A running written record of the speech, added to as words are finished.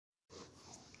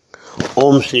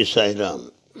ఓం శ్రీ సాయిరామ్.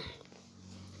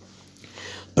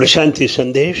 ప్రశాంతి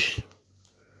సందేశ్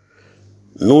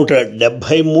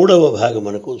 173వ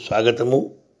భాగమునకు స్వాగతము,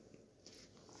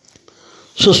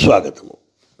 సుస్వాగతము.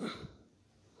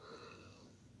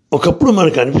 ఒకప్పుడు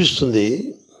మనకు అనిపిస్తుంది,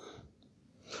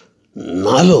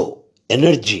 నాలో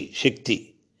ఎనర్జీ, శక్తి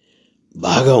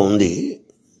బాగా ఉంది,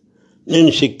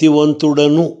 నేను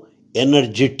శక్తివంతుడను,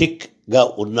 ఎనర్జెటిక్గా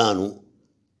ఉన్నాను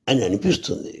అని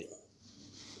అనిపిస్తుంది.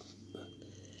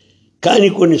 కానీ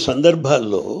కొన్ని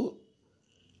సందర్భాల్లో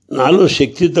నాలో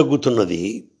శక్తి తగ్గుతున్నది,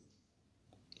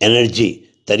 ఎనర్జీ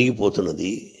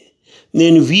తరిగిపోతున్నది,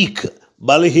 నేను వీక్,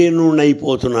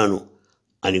 బలహీనుడైపోతున్నాను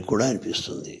అని కూడా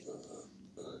అనిపిస్తుంది.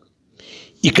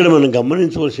 ఇక్కడ మనం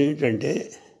గమనించవలసింది ఏంటంటే,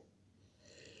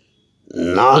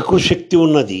 నాకు శక్తి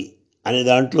ఉన్నది అనే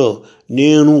దాంట్లో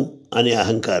నేను అనే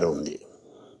అహంకారం ఉంది,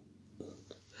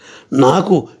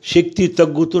 నాకు శక్తి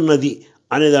తగ్గుతున్నది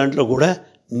అనే దాంట్లో కూడా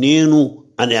నేను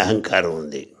అనే అహంకారం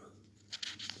ఉంది.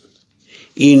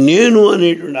 ఈ నేను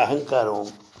అనేటువంటి అహంకారం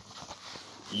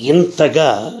ఇంతగా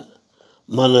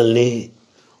మనల్ని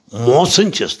మోసం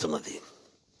చేస్తున్నది.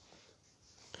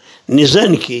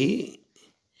 నిజానికి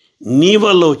నీ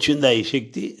వల్ల వచ్చిందా ఈ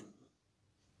శక్తి?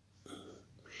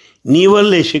 నీ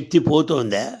వల్లే శక్తి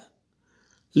పోతోందా?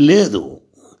 లేదు.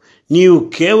 నీవు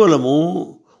కేవలము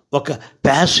ఒక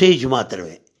ప్యాసేజ్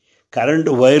మాత్రమే.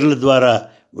 కరెంటు వైర్ల ద్వారా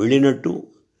వెళ్ళినట్టు,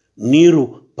 నీరు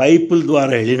పైపుల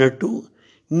ద్వారా వెళ్ళినట్టు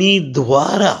నీ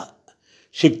ద్వారా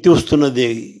శక్తి వస్తున్నది,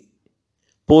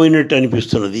 పోయినట్టు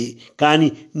అనిపిస్తున్నది, కానీ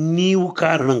నీవు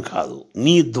కారణం కాదు,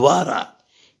 నీ ద్వారా.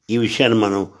 ఈ విషయాన్ని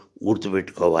మనం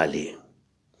గుర్తుపెట్టుకోవాలి.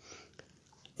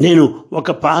 నేను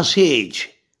ఒక పాసేజ్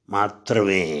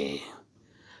మాత్రమే,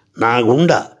 నా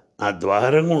గుండా, నా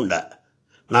ద్వారం గుండా,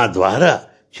 నా ద్వారా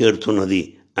చేరుతున్నది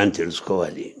అని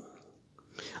తెలుసుకోవాలి.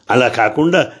 అలా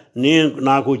కాకుండా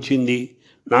నాకు వచ్చింది,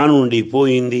 నా నుండి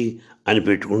పోయింది అని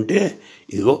పెట్టుకుంటే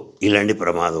ఇదిగో ఇలాంటి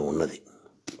ప్రమాదం ఉన్నది.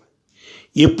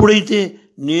 ఎప్పుడైతే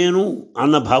నేను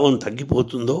అన్న భావం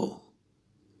తగ్గిపోతుందో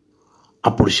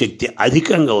అప్పుడు శక్తి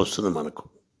అధికంగా వస్తుంది మనకు.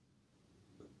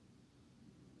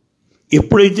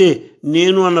 ఎప్పుడైతే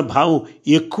నేను అన్న భావం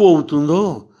ఎక్కువ అవుతుందో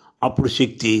అప్పుడు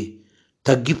శక్తి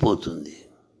తగ్గిపోతుంది.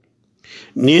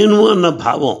 నేను అన్న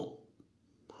భావం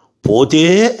పోతే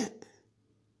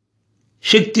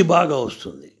శక్తి బాగా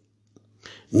వస్తుంది,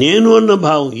 నేను అన్న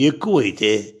భావం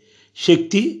ఎక్కువైతే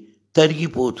శక్తి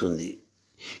తరిగిపోతుంది.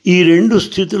 ఈ రెండు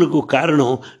స్థితులకు కారణం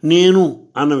నేను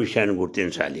అన్న విషయాన్ని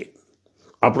గుర్తించాలి.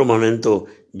 అప్పుడు మనం ఎంతో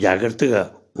జాగ్రత్తగా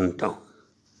ఉంటాం.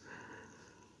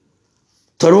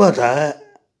 తరువాత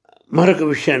మరొక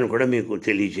విషయాన్ని కూడా మీకు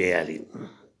తెలియజేయాలి.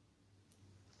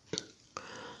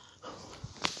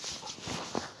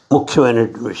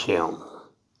 ముఖ్యమైనటువంటి విషయం,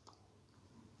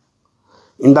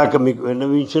 ఇందాక మీకు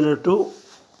విన్నవించినట్టు,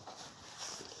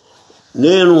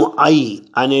 నేను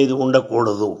అనేది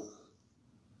ఉండకూడదు.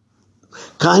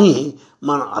 కానీ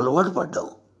మనం అలవాటు పడ్డాం.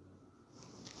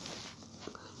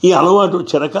 ఈ అలవాటు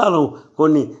చిరకాలం,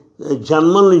 కొన్ని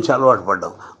జన్మల నుంచి అలవాటు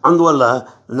పడ్డాం. అందువల్ల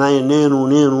నేను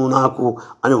నేను నాకు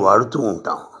అని వాడుతూ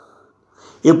ఉంటాం.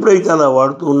 ఎప్పుడైతే అలా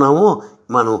వాడుతూ ఉన్నామో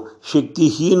మనం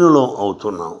శక్తిహీనులం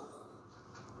అవుతున్నాం.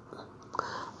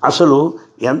 అసలు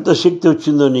ఎంత శక్తి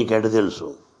వచ్చిందో నీకెంత తెలుసు?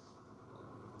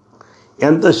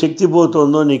 ఎంత శక్తి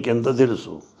పోతుందో నీకెంత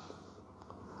తెలుసు?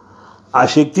 ఆ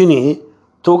శక్తిని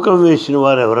తూకం వేసిన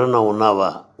వారు ఎవరన్నా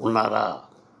ఉన్నారా?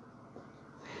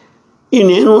 ఈ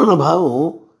నేను అన్న భావం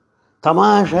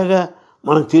తమాషాగా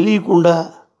మనకు తెలియకుండా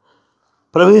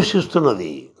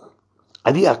ప్రవేశిస్తున్నది.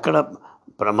 అది అక్కడ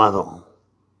ప్రమాదం.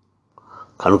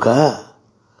 కనుక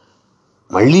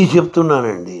మళ్ళీ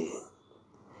చెప్తున్నానండి,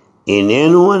 ఈ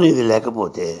నేను అనేది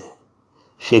లేకపోతే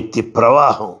శక్తి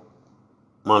ప్రవాహం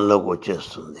మనలోకి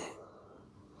వచ్చేస్తుంది.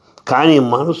 కానీ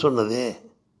మనసు ఉన్నదే,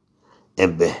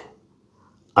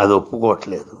 అది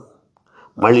ఒప్పుకోవట్లేదు,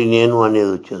 మళ్ళీ నేను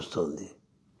అనేది వచ్చేస్తుంది.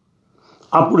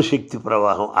 అప్పుడు శక్తి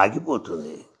ప్రవాహం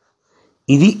ఆగిపోతుంది.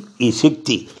 ఇది ఈ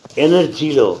శక్తి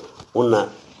ఎనర్జీలో ఉన్న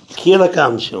కీలక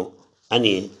అంశం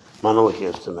అని మనవి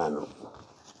చేస్తున్నాను.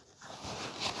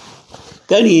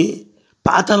 కానీ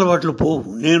పాత అలవాట్లు పోవు.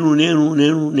 నేను నేను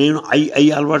నేను నేను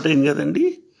అలవాటైంది కదండి,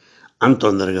 అంత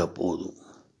తొందరగా పోదు.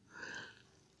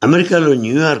 అమెరికాలో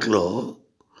న్యూయార్క్లో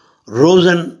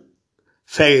రోజన్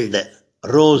ఫెల్డ్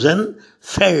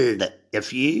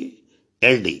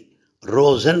FELD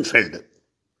రోజన్ఫెల్డ్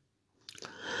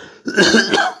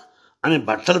అనే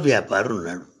బట్టల వ్యాపారి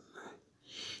ఉన్నాడు.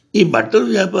 ఈ బట్టల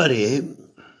వ్యాపారి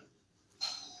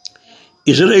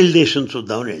ఇజ్రాయెల్ దేశం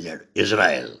చూద్దామని వెళ్ళాడు.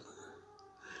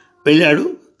 వెళ్ళాడు.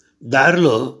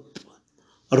 దారిలో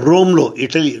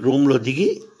ఇటలీ రోమ్లో దిగి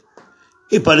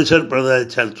ఈ పరిసర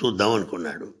ప్రదేశాలు చూద్దాం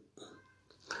అనుకున్నాడు.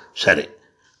 సరే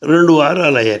 2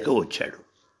 వారాలు అయ్యాక వచ్చాడు.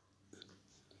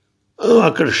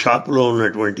 అక్కడ షాపులో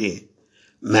ఉన్నటువంటి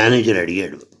మేనేజర్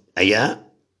అడిగాడు, అయ్యా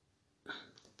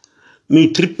మీ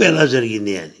ట్రిప్ ఎలా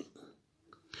జరిగింది అని.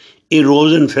 ఈ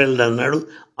రోజెన్ఫెల్డ్ అన్నాడు,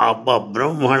 అబ్బా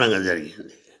బ్రహ్మాండంగా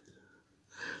జరిగింది.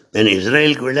 నేను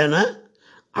ఇజ్రాయెల్కి వెళ్ళానా,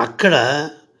 అక్కడ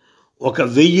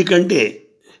 1000 కంటే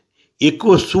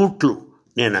ఎక్కువ సూట్లు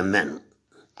నేను అమ్మాను.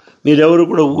 మీరెవరు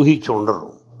కూడా ఊహించి ఉండరు.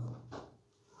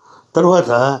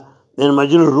 తర్వాత నేను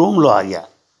మధ్యలో రూమ్లో ఆగా.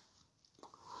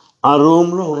 ఆ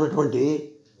రూమ్లో ఉన్నటువంటి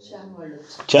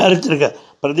చారిత్రక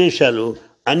ప్రదేశాలు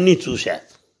అన్నీ చూశా.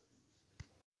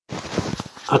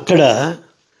 అక్కడ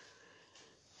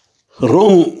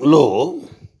రోమ్లో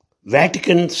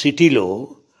వాటికన్ సిటీలో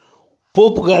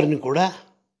పోపు గారిని కూడా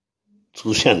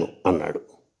చూశాను అన్నాడు.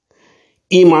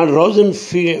 ఈ మాట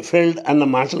రోజెన్ఫెల్డ్ అన్న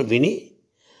మాటలు విని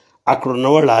అక్కడ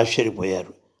ఉన్నవాళ్ళు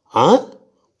ఆశ్చర్యపోయారు.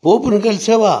 పోపుని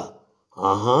కలిసావా?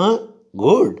 ఆహా,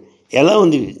 గుడ్, ఎలా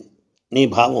ఉంది నీ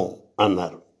భావం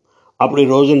అన్నారు. అప్పుడు ఈ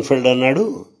రోజెన్ఫెల్డ్ అన్నాడు,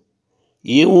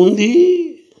 ఏముంది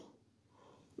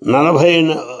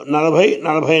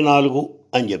 40-44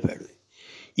 అని చెప్పాడు.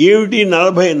 ఏమిటి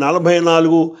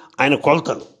 40-44? ఆయన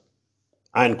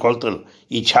కొలతలు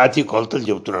ఈ ఛాతీ కొలతలు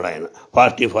చెబుతున్నాడు ఆయన.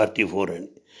 40-44 అని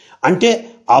అంటే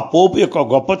ఆ పోపు యొక్క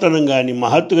గొప్పతనం కానీ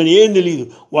మహత్తు కానీ ఏం తెలియదు.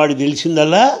 వాడు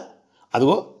తెలిసిందల్లా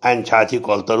అదిగో ఆయన ఛాతీ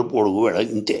కొలతలు, పొడుగు, వెడ,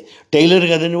 ఇంతే. టైలర్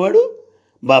కదండి వాడు,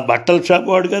 బట్టల షాప్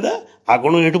వాడు కదా, ఆ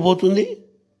గుణం ఎటుపోతుంది.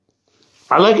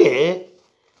 అలాగే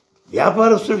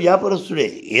వ్యాపారస్తుడే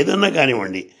ఏదన్నా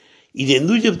కానివ్వండి. ఇది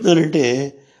ఎందుకు చెప్తున్నానంటే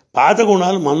పాత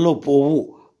గుణాలు మనలో పోవు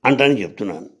అంటానికి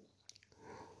చెప్తున్నాను.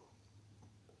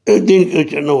 దీనికి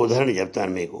చిన్న ఉదాహరణ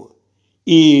చెప్తాను మీకు.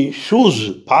 ఈ షూస్,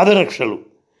 పాదరక్షలు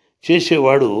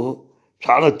చేసేవాడు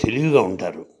చాలా తెలివిగా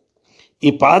ఉంటారు. ఈ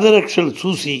పాదరక్షలు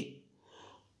చూసి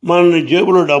మన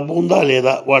జేబులో డబ్బు ఉందా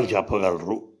లేదా వాళ్ళు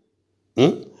చెప్పగలరు.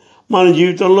 మన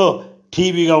జీవితంలో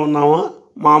టీవీగా ఉన్నామా,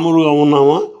 మామూలుగా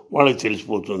ఉన్నామా వాళ్ళకి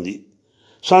తెలిసిపోతుంది.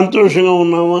 సంతోషంగా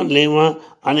ఉన్నామా లేమా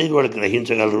అనేది వాళ్ళు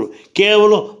గ్రహించగలరు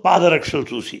కేవలం పాదరక్షలు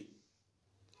చూసి.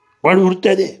 వాడు వృత్తి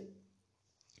అదే.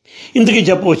 ఇంతకీ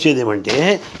చెప్పవచ్చేది ఏమంటే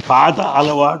పాత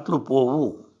అలవాట్లు పోవు.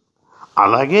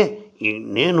 అలాగే ఈ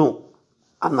నేను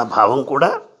అన్న భావం కూడా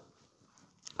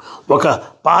ఒక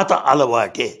పాత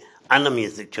అలవాటే అన్న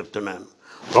మీకు చెప్తున్నాను.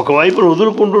 ఒకవైపును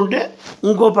వదులుకుంటుంటే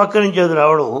ఇంకో పక్క నుంచి అది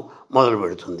రావడం మొదలు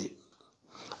పెడుతుంది.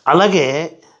 అలాగే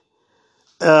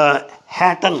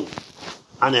హ్యాటన్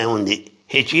అనే ఉంది,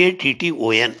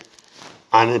 HATTON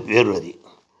అనే పేరు. అది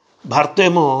భర్త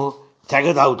ఏమో తెగ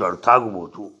తాగుతాడు,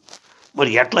 తాగుబోతు. మరి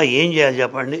ఎట్లా ఏం చేయాలి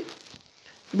చెప్పండి?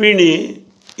 వీడిని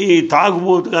ఈ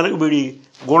తాగుబోతు కనుక వీడి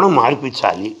గుణం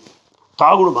మానిపించాలి,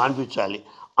 తాగుడు మానిపించాలి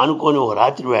అనుకొని ఓ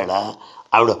రాత్రి వేళ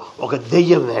ఆవిడ ఒక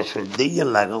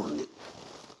దెయ్యంలాగా ఉంది.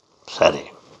 సరే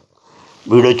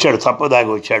వీడొచ్చాడు,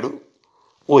 తప్పదాగి వచ్చాడు,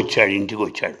 ఇంటికి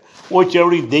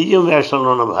వచ్చేవాడు ఈ దెయ్యం వేషంలో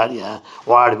ఉన్న భార్య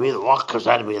వాడి మీద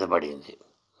ఒక్కసారి మీద పడింది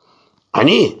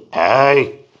అని,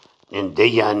 నేను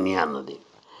దెయ్యాన్ని అన్నది.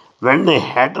 వెంటనే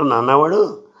హ్యాటన్ అన్నాడు,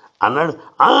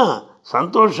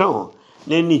 సంతోషం,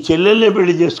 నేను నీ చెల్లెల్నే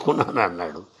పెళ్లి చేసుకున్నాను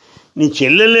అన్నాడు. నీ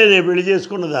చెల్లెల్నే నేను పెళ్లి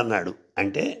చేసుకున్నది అన్నాడు.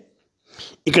 అంటే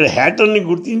ఇక్కడ హ్యాటన్ని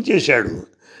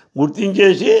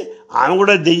గుర్తించేసి ఆమె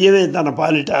కూడా దెయ్యమే తన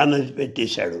పాలిట అన్నది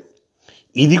పెట్టేశాడు.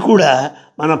 ఇది కూడా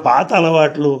మన పాత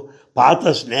అలవాట్లు, పాత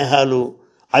స్నేహాలు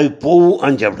అవి పోవు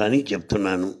అని చెప్పడానికి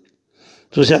చెప్తున్నాను.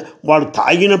 చూసా, వాడు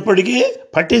తాగినప్పటికీ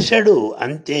పట్టేశాడు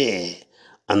అంతే.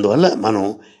 అందువల్ల మనం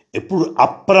ఎప్పుడు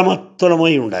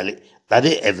అప్రమత్తమై ఉండాలి.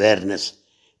 అదే అవేర్నెస్.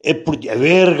 ఎప్పుడు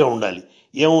అవేర్గా ఉండాలి.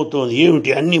 ఏమవుతుంది ఏమిటి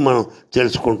అన్నీ మనం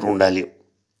తెలుసుకుంటూ ఉండాలి.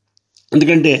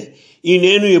 ఎందుకంటే ఈ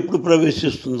నేను ఎప్పుడు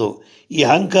ప్రవేశిస్తుందో ఈ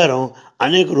అహంకారం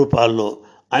అనేక రూపాల్లో,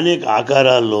 అనేక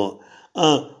ఆకారాల్లో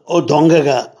ఓ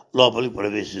దొంగగా లోపలికి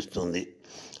ప్రవేశిస్తుంది.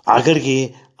 ఆఖరికి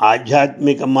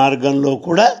ఆధ్యాత్మిక మార్గంలో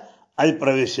కూడా అది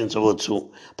ప్రవేశించవచ్చు.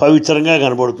 పవిత్రంగా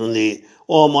కనబడుతుంది,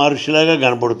 ఓ మహర్షిలాగా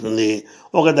కనబడుతుంది,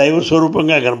 ఒక దైవ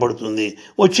స్వరూపంగా కనబడుతుంది,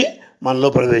 వచ్చి మనలో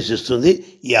ప్రవేశిస్తుంది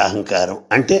ఈ అహంకారం.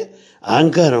 అంటే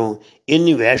అహంకారం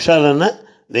ఎన్ని వేషాలన్నా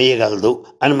వేయగలదు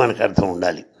అని మనకు అర్థం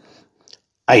ఉండాలి.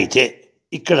 అయితే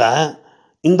ఇక్కడ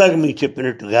ఇందాక మీకు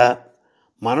చెప్పినట్టుగా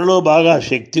మనలో బాగా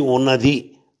శక్తి ఉన్నది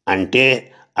అంటే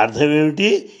అర్థం ఏమిటి?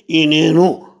 ఈ నేను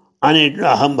అనేటువంటి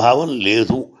అహంభావం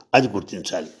లేదు, అది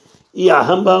గుర్తించాలి. ఈ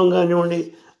అహంభావం కానివ్వండి,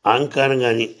 అహంకారం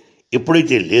కానీ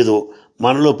ఎప్పుడైతే లేదో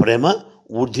మనలో ప్రేమ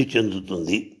వృద్ధి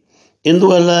చెందుతుంది.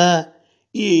 ఎందువల్ల?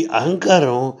 ఈ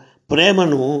అహంకారం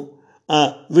ప్రేమను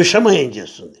విషమయం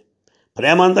చేస్తుంది.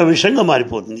 ప్రేమ అంతా విషంగా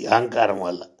మారిపోతుంది అహంకారం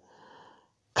వల్ల.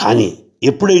 కానీ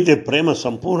ఎప్పుడైతే ప్రేమ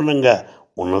సంపూర్ణంగా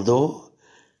ఉన్నదో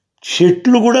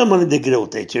చెట్లు కూడా మన దగ్గర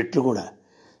అవుతాయి. చెట్లు కూడా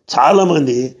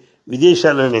చాలామంది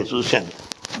విదేశాల్లో నేను చూశాను.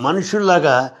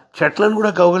 మనుషుల్లాగా చెట్లను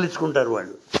కూడా కౌగలించుకుంటారు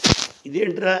వాళ్ళు.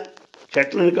 ఇదేంట్రా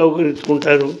చెట్లను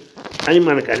కౌగలించుకుంటారు అని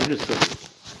మనకు అనిపిస్తుంది.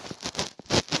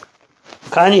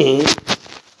 కానీ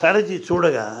తరచి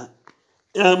చూడగా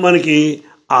మనకి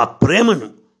ఆ ప్రేమను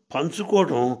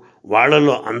పంచుకోవటం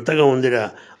వాళ్ళలో అంతగా ఉందిరా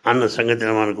అన్న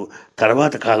సంగతి మనకు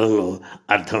తర్వాత కాలంలో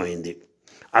అర్థమైంది.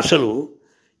 అసలు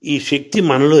ఈ శక్తి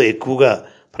మనలో ఎక్కువగా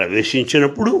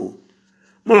ప్రవేశించినప్పుడు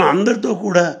మనం అందరితో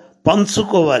కూడా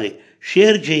పంచుకోవాలి,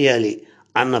 షేర్ చేయాలి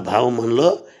అన్న భావం మనలో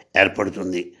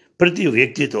ఏర్పడుతుంది ప్రతి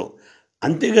వ్యక్తితో.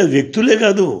 అంతేగా వ్యక్తులే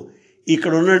కాదు,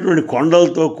 ఇక్కడ ఉన్నటువంటి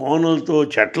కొండలతో, కోనలతో,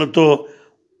 చెట్లతో,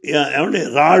 ఏమంటే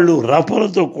రాళ్ళు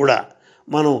రప్పలతో కూడా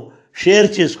మనం షేర్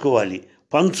చేసుకోవాలి,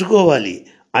 పంచుకోవాలి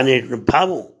అనే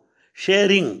భావం,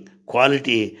 షేరింగ్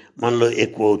క్వాలిటీ మనలో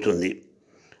ఎక్కువ అవుతుంది.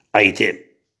 అయితే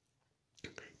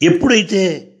ఎప్పుడైతే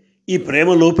ఈ ప్రేమ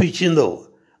లోపించిందో,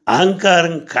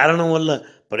 అహంకారం కారణం వల్ల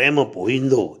ప్రేమ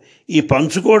పోయిందో, ఈ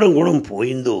పంచుకోవడం గుణం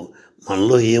పోయిందో,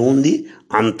 మనలో ఏముంది?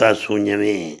 అంతా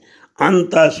శూన్యమే,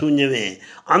 అంతా శూన్యమే.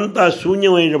 అంతా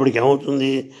శూన్యమైనప్పటికీ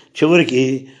ఏమవుతుంది? చివరికి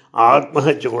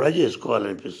ఆత్మహత్య కూడా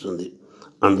చేసుకోవాలనిపిస్తుంది.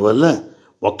 అందువల్ల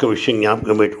ఒక్క విషయం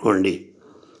జ్ఞాపకం పెట్టుకోండి,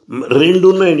 రెండు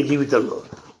ఉన్నాయి జీవితంలో.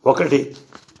 ఒకటి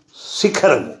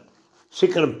శిఖరము,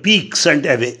 పీక్స్ అంటే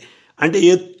అవే, అంటే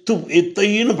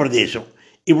ఎత్తైన ప్రదేశం.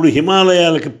 ఇప్పుడు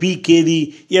హిమాలయాలకు పీక్ ఏది?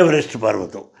 ఎవరెస్ట్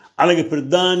పర్వతం. అలాగే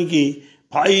ప్రతిదానికి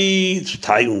పై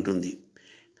స్థాయి ఉంటుంది.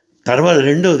 తర్వాత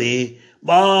రెండోది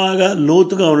బాగా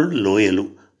లోతుగా ఉన్న లోయలు,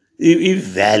 ఇవి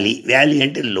వ్యాలీ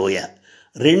అంటే లోయ.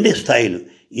 రెండే స్థాయిలు,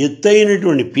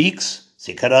 ఎత్తైనటువంటి పీక్స్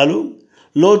శిఖరాలు,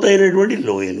 లోతైనటువంటి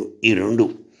లోయలు, ఈ రెండు.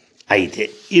 అయితే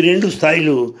ఈ రెండు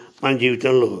స్థాయిలు మన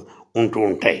జీవితంలో ఉంటూ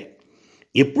ఉంటాయి.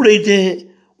 ఎప్పుడైతే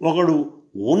ఒకడు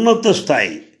ఉన్నత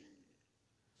స్థాయి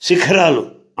శిఖరాలు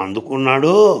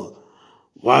అందుకున్నాడో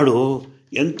వాడు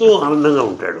ఎంతో ఆనందంగా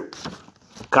ఉంటాడు.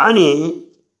 కానీ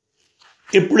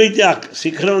ఎప్పుడైతే ఆ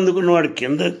శిఖరం అందుకున్నవాడు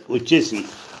కింద వచ్చేసి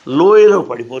లోయలో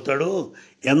పడిపోతాడో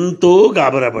ఎంతో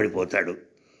గాబరా పడిపోతాడు.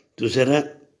 చూసారా?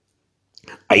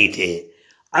 అయితే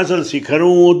అసలు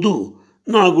శిఖరం వద్దు,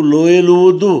 నాకు లోయలు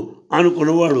వద్దు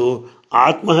అనుకున్నవాడు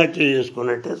ఆత్మహత్య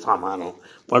చేసుకున్నట్టే సమానం.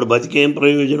 వాడు బతికేం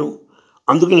ప్రయోజనం?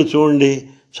 అందుకని చూడండి,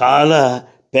 చాలా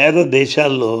పేద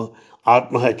దేశాల్లో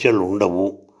ఆత్మహత్యలు ఉండవు.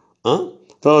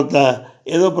 తర్వాత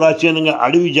ఏదో ప్రాచీనంగా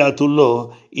అడవి జాతుల్లో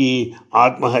ఈ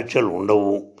ఆత్మహత్యలు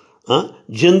ఉండవు.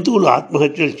 జంతువులు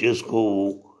ఆత్మహత్యలు చేసుకోవు.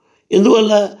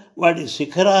 ఎందువల్ల? వాటి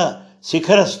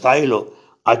శిఖర స్థాయిలో,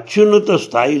 అత్యున్నత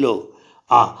స్థాయిలో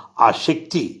ఆ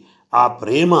శక్తి, ఆ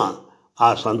ప్రేమ, ఆ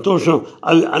సంతోషం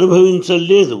అవి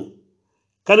అనుభవించలేదు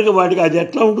కనుక వాటికి అది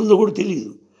ఎట్లా ఉంటుందో కూడా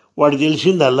తెలియదు. వాడికి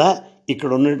తెలిసిందల్లా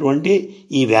ఇక్కడ ఉన్నటువంటి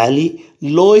ఈ వ్యాలీ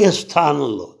లోయల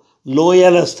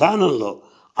స్థానంలో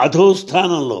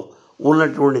అధోస్థానంలో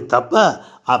ఉన్నటువంటి తప్ప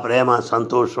ఆ ప్రేమ,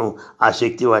 సంతోషం, ఆ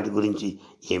శక్తి వాటి గురించి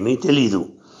ఏమీ తెలీదు.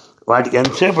 వాటికి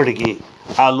ఎంతసేపటికి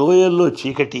ఆ లోయల్లో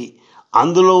చీకటి,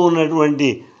 అందులో ఉన్నటువంటి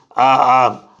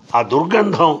ఆ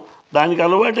దుర్గంధం దానికి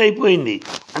అలవాటు అయిపోయింది.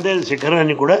 అంటే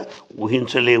శిఖరాన్ని కూడా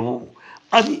ఊహించలేవు.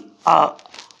 అది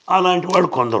అలాంటి వాడు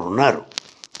కొందరు ఉన్నారు.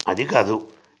 అది కాదు,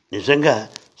 నిజంగా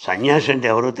సన్యాసి అంటే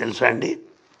ఎవరో తెలుసా అండి?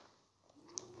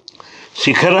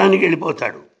 శిఖరానికి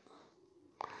వెళ్ళిపోతాడు,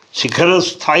 శిఖర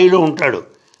స్థాయిలో ఉంటాడు.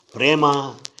 ప్రేమ,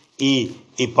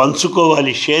 ఈ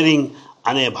పంచుకోవాలి, షేరింగ్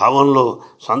అనే భావంలో,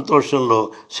 సంతోషంలో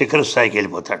శిఖర స్థాయికి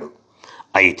వెళ్ళిపోతాడు.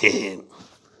 అయితే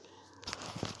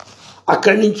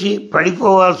అక్కడి నుంచి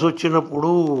పడిపోవాల్సి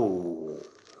వచ్చినప్పుడు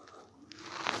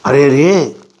అరే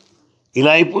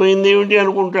ఇలా అయిపోయింది ఏమిటి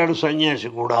అనుకుంటాడు సన్యాసి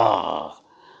కూడా.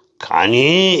 కానీ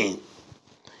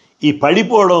ఈ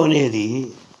పడిపోవడం అనేది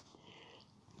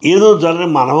ఏదో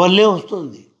మన వల్లే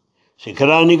వస్తుంది.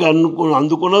 శిఖరానికి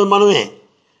అందుకున్నది మనమే,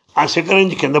 ఆ శిఖరం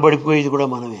నుంచి కింద పడిపోయేది కూడా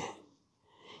మనమే.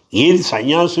 ఏది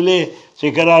సన్యాసులే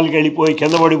శిఖరాలకు వెళ్ళిపోయి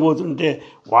కింద పడిపోతుంటే,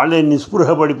 వాళ్ళే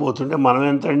నిస్పృహ పడిపోతుంటే మనం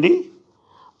ఎంతండి?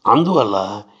 అందువల్ల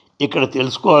ఇక్కడ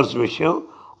తెలుసుకోవాల్సిన విషయం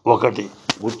ఒకటి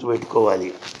గుర్తుపెట్టుకోవాలి.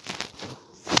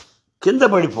 కింద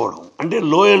పడిపోవడం అంటే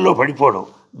లోయల్లో పడిపోవడం,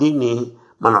 దీన్ని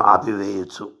మనం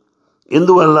ఆపివేయచ్చు.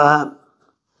 ఎందువల్ల?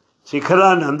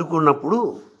 శిఖరాన్ని అందుకున్నప్పుడు,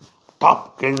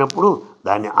 టాప్కి వెళ్ళినప్పుడు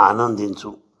దాన్ని ఆనందించు,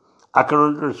 అక్కడ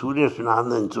ఉన్నటువంటి సూర్యరశ్మిని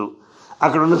ఆనందించు,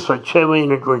 అక్కడ ఉన్న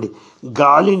స్వచ్ఛమైనటువంటి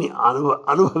గాలిని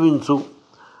అనుభవించు,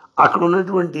 అక్కడ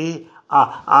ఉన్నటువంటి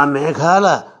ఆ మేఘాల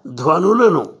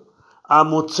ధ్వనులను, ఆ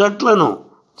ముచ్చట్లను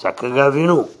చక్కగా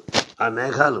విను. ఆ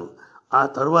మేఘాలు, ఆ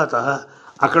తరువాత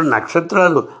అక్కడ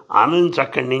నక్షత్రాలు ఆనందించి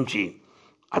అక్కడి నుంచి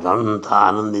అదంతా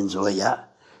ఆనందించవయ్యా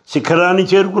శిఖరాన్ని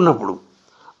చేరుకున్నప్పుడు.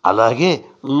 అలాగే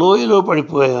లోయలో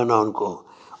పడిపోయాను అనుకో,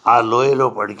 ఆ లోయలో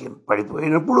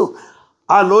పడిపోయినప్పుడు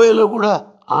ఆ లోయలో కూడా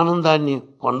ఆనందాన్ని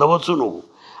పొందవచ్చు నువ్వు.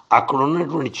 అక్కడ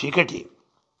ఉన్నటువంటి చీకటి,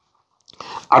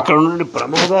 అక్కడ ఉన్నటువంటి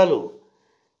ప్రమాదాలు,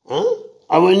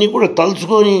 అవన్నీ కూడా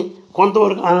తలుచుకొని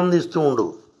కొంతవరకు ఆనందిస్తూ ఉండు.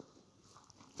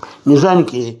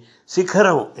 నిజానికి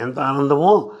శిఖరం ఎంత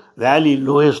ఆనందమో వ్యాలీ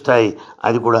లోయ స్థాయి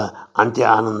అది కూడా అంతే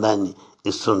ఆనందాన్ని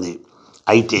ఇస్తుంది.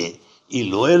 అయితే ఈ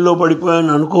లోయల్లో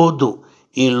పడిపోయాను అనుకోవద్దు.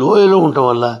 ఈ లోయలో ఉండటం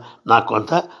వల్ల నాకు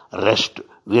కొంత రెస్ట్,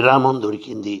 విరామం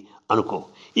దొరికింది అనుకో.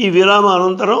 ఈ విరామం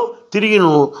అనంతరం తిరిగి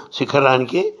నువ్వు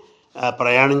శిఖరానికి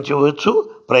ప్రయాణించవచ్చు,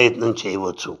 ప్రయత్నం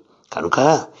చేయవచ్చు. కనుక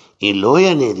ఈ లోయ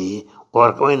అనేది ఒక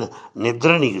రకమైన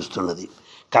నిద్ర నీకు ఇస్తున్నది.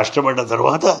 కష్టపడ్డ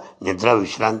తర్వాత నిద్ర,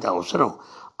 విశ్రాంతి అవసరం.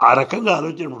 ఆ రకంగా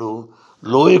ఆలోచనప్పుడు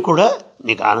లోయ కూడా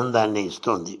నీకు ఆనందాన్ని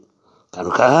ఇస్తుంది.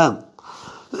 కనుక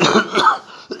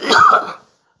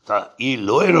ఈ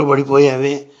లోయలో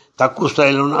పడిపోయావే, తక్కువ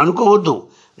స్థాయిలో అనుకోవద్దు.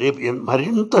 రేపు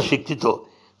మరింత శక్తితో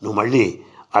నువ్వు మళ్ళీ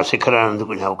ఆ శిఖరాన్ని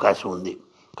అందుకునే అవకాశం ఉంది.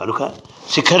 కనుక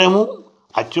శిఖరము,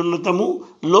 అత్యున్నతము,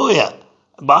 లోయ,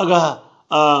 బాగా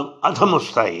అధమ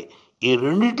స్థాయి, ఈ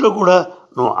రెండిట్లో కూడా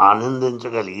నువ్వు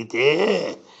ఆనందించగలిగితే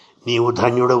నీవు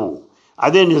ధన్యుడవు.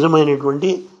 అదే నిజమైనటువంటి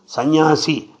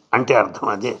సన్యాసి అంటే అర్థం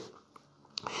అదే.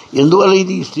 ఎందువల్ల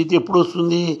ఇది ఈ స్థితి ఎప్పుడు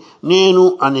వస్తుంది? నేను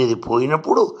అనేది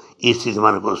పోయినప్పుడు ఈ స్థితి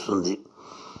మనకు వస్తుంది.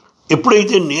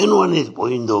 ఎప్పుడైతే నేను అనేది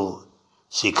పోయిందో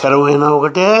శిఖరమైనా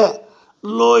ఒకటే,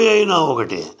 లోయ అయినా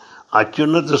ఒకటే,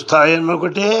 అత్యున్నత స్థాయి అయినా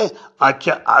ఒకటే,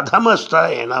 అధమ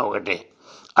స్థాయి అయినా ఒకటే.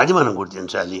 అది మనం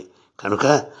గుర్తించాలి. కనుక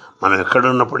మనం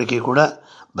ఎక్కడున్నప్పటికీ కూడా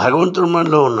భగవంతుడు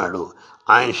మనలో ఉన్నాడు,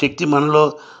 ఆయన శక్తి మనలో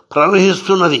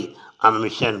ప్రవహిస్తున్నది అన్న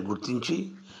విషయాన్ని గుర్తించి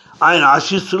ఆయన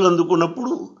ఆశీస్సులు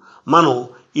అందుకున్నప్పుడు మనం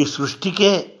ఈ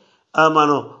సృష్టికే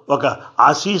మనం ఒక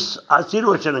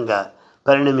ఆశీర్వచనంగా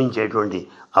పరిణమించేటువంటి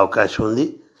అవకాశం ఉంది.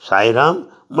 సాయిరాం.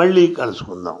 మళ్ళీ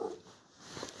కలుసుకుందాం.